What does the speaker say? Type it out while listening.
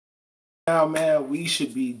Now, man, we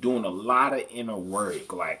should be doing a lot of inner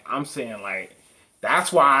work. Like I'm saying, like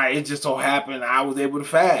that's why it just so happened I was able to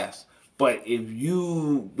fast. But if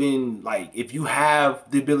you been like, if you have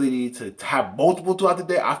the ability to have multiple throughout the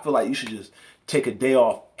day, I feel like you should just take a day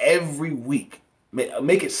off every week.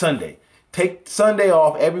 Make it Sunday. Take Sunday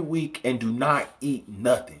off every week and do not eat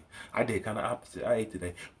nothing. I did kind of opposite. I ate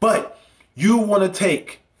today, but you want to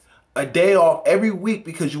take a day off every week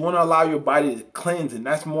because you want to allow your body to cleanse, and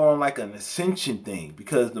that's more like an ascension thing,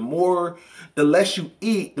 because the less you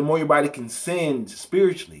eat, the more your body can ascend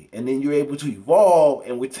spiritually, and then you're able to evolve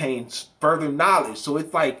and retain further knowledge. So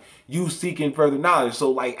it's like you seeking further knowledge. So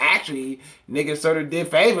like actually nigga sort of did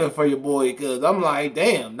favor for your boy, because I'm like,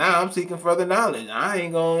 damn, now I'm seeking further knowledge. I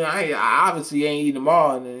obviously ain't eating them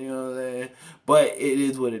all, and you know what I'm saying, but it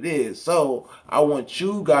is what it is. So I want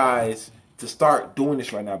you guys to start doing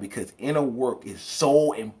this right now, because inner work is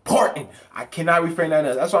so important. I cannot refrain that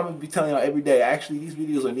enough. That's why I'm gonna be telling y'all every day. Actually, these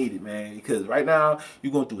videos are needed, man, because right now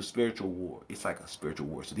you're going through a spiritual war. It's like a spiritual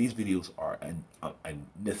war. So these videos are a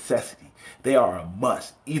necessity. They are a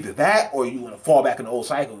must. Either that, or you want to fall back in the old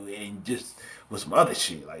cycle and just with some other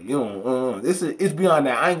shit. Like, you know, it's beyond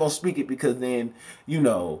that. I ain't gonna speak it because then, you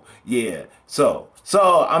know, yeah. So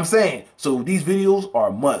I'm saying, so these videos are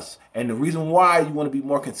a must. And the reason why you want to be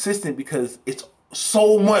more consistent, because it's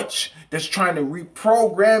so much that's trying to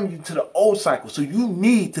reprogram you to the old cycle. So you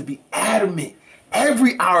need to be adamant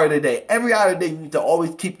every hour of the day. Every hour of the day, you need to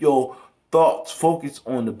always keep your thoughts focused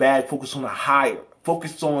on the bag, focus on the higher,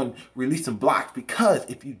 focus on releasing blocks. Because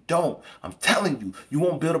if you don't, I'm telling you, you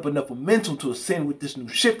won't build up enough momentum to ascend with this new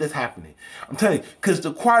shift that's happening. I'm telling you, because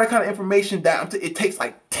to acquire the kind of information that it takes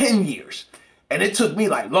like 10 years. And it took me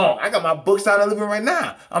like long. I got my books out of the living right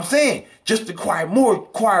now. I'm saying just to acquire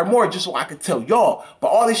more just so I could tell y'all. But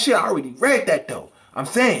all this shit, I already read that though. I'm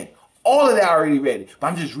saying all of that I already read it. But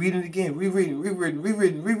I'm just reading it again,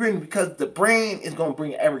 rereading, because the brain is going to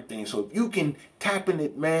bring everything. So if you can tap in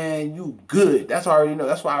it, man, you good. That's I already know.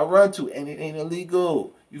 That's why I run to, and it ain't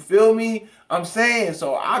illegal. You feel me? I'm saying,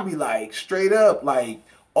 so I be like straight up like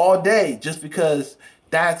all day, just because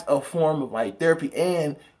that's a form of like therapy,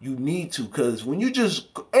 and you need to, because when you just,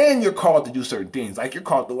 and you're called to do certain things, like you're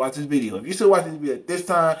called to watch this video. If you still watch this video at this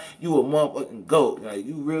time, you a motherfucking goat. Like,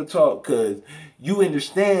 you real talk, because you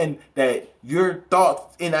understand that your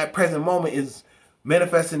thoughts in that present moment is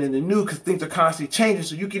manifesting in the new, because things are constantly changing.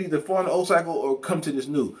 So you can either fall in the old cycle or come to this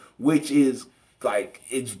new, which is like,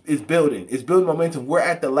 it's building momentum. We're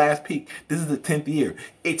at the last peak. This is the 10th year.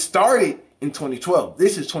 It started in 2012.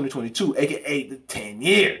 This is 2022, aka the 10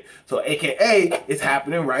 years. So aka it's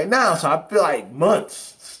happening right now. So I feel like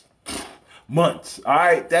months. All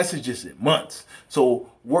right, that's just it, months. So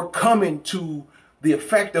we're coming to the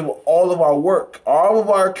effect of all of our work. All of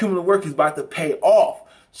our cumulative work is about to pay off.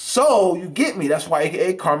 So you get me? That's why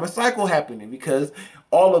aka karma cycle happening, because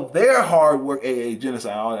all of their hard work, aka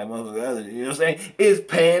genocide, all that motherfucker, you know what I'm saying, is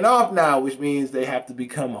paying off now, which means they have to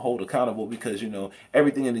become hold accountable, because, you know,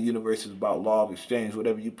 everything in the universe is about law of exchange.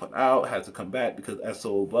 Whatever you put out has to come back, because as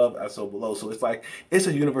so above, as so below. So it's like, it's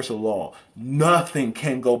a universal law. Nothing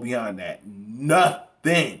can go beyond that.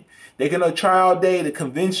 Nothing. They can try all day to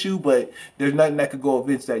convince you, but there's nothing that could go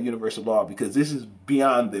against that universal law, because this is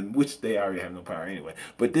beyond them, which they already have no power anyway.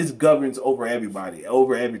 But this governs over everybody,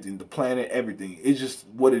 over everything, the planet, everything. It's just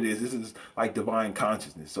what it is. This is like divine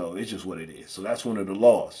consciousness. So it's just what it is. So that's one of the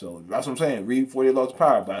laws. So that's what I'm saying. Read 48 Laws of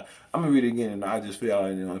Power. But I'm going to read it again, and I just feel all the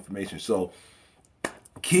information. So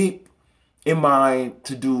keep in mind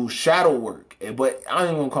to do shadow work. But I don't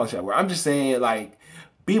even want to call it shadow work. I'm just saying, like,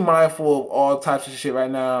 be mindful of all types of shit right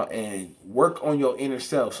now and work on your inner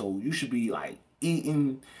self. So you should be like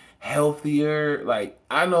eating healthier. Like,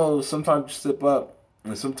 I know sometimes you slip up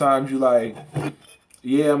and sometimes you like,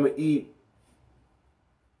 yeah, I'm gonna eat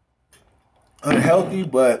unhealthy,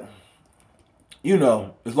 but you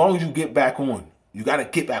know, as long as you get back on, you gotta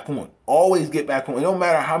get back on. Always get back on. It don't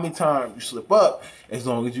matter how many times you slip up, as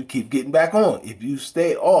long as you keep getting back on. If you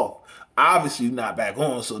stay off, obviously you're not back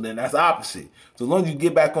on, so then that's opposite. So as long as you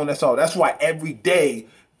get back on, that's all. That's why every day,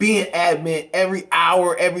 being admin, every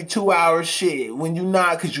hour, every 2 hours, shit, when you're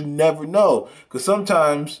not, because you never know. Because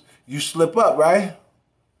sometimes you slip up, right?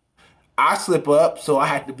 I slip up, so I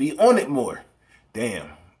have to be on it more. Damn,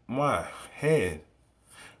 my head.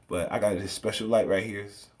 But I got this special light right here.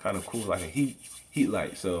 It's kind of cool, like a heat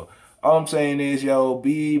light. So all I'm saying is, yo,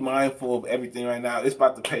 be mindful of everything right now. It's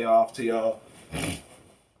about to pay off to y'all.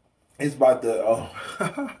 It's about to, oh,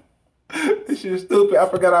 this shit is stupid. I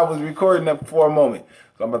forgot I was recording that for a moment.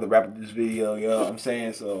 So I'm about to wrap up this video, yo. I'm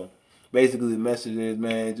saying, so basically the message is,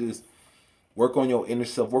 man, just Work on your inner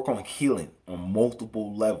self. Work on healing on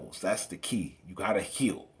multiple levels. That's the key. You gotta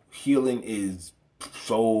heal. Healing is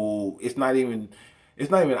so it's not even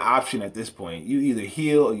an option at this point. You either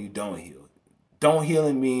heal or you don't heal. Don't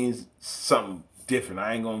healing means something different.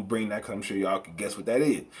 I ain't gonna bring that because I'm sure y'all can guess what that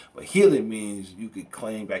is. But healing means you could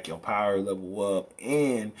claim back your power, level up,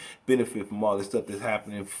 and benefit from all the stuff that's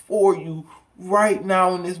happening for you right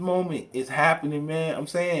now in this moment. It's happening, man. I'm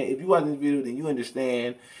saying if you watch this video, then you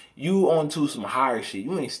understand you onto some higher shit.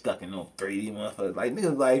 You ain't stuck in no 3D motherfuckers. Like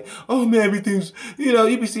niggas like, oh man, everything's,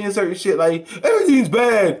 you be seeing certain shit like everything's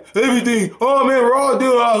bad. Everything, oh man, we're all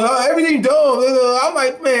doing everything dumb. I'm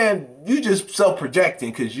like, man, you just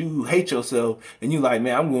self-projecting because you hate yourself and you like,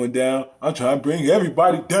 man, I'm going down. I'm trying to bring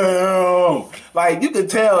everybody down. Like you can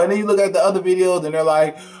tell, and then you look at the other videos and they're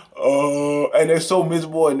like, and they're so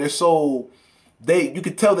miserable and they're so you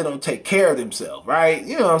could tell they don't take care of themselves, right?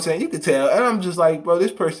 You know what I'm saying? You could tell. And I'm just like, bro,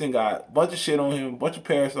 this person got a bunch of shit on him, a bunch of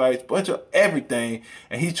parasites, a bunch of everything,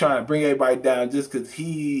 and he's trying to bring everybody down just because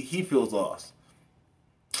he feels lost.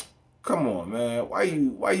 Come on, man. Why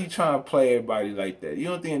you trying to play everybody like that? You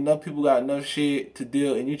don't think enough people got enough shit to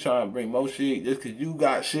deal and you trying to bring more shit just because you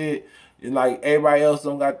got shit and like everybody else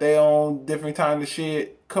don't got their own different kind of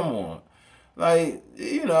shit? Come on. Like,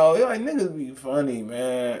 like niggas be funny,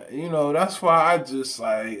 man. That's why I just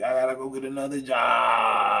like, I gotta go get another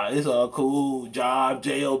job. It's a cool job,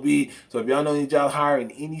 J-O-B. So if y'all know any job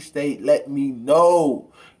hiring in any state, let me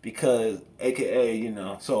know. Because, AKA,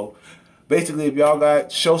 so basically if y'all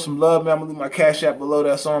got, show some love, man. I'm gonna leave my Cash App below.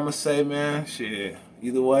 That's all I'm gonna say, man. Shit,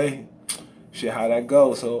 either way, shit, how that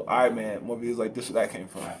goes. So, all right, man, more videos like this where that came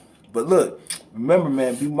from. But look, remember,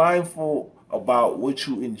 man, be mindful about what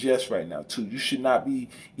you ingest right now too. You should not be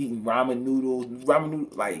eating ramen noodles.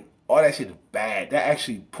 Like all that shit is bad. That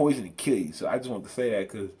actually poison and kill you. So I just want to say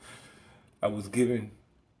that because I was given.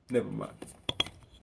 Never mind.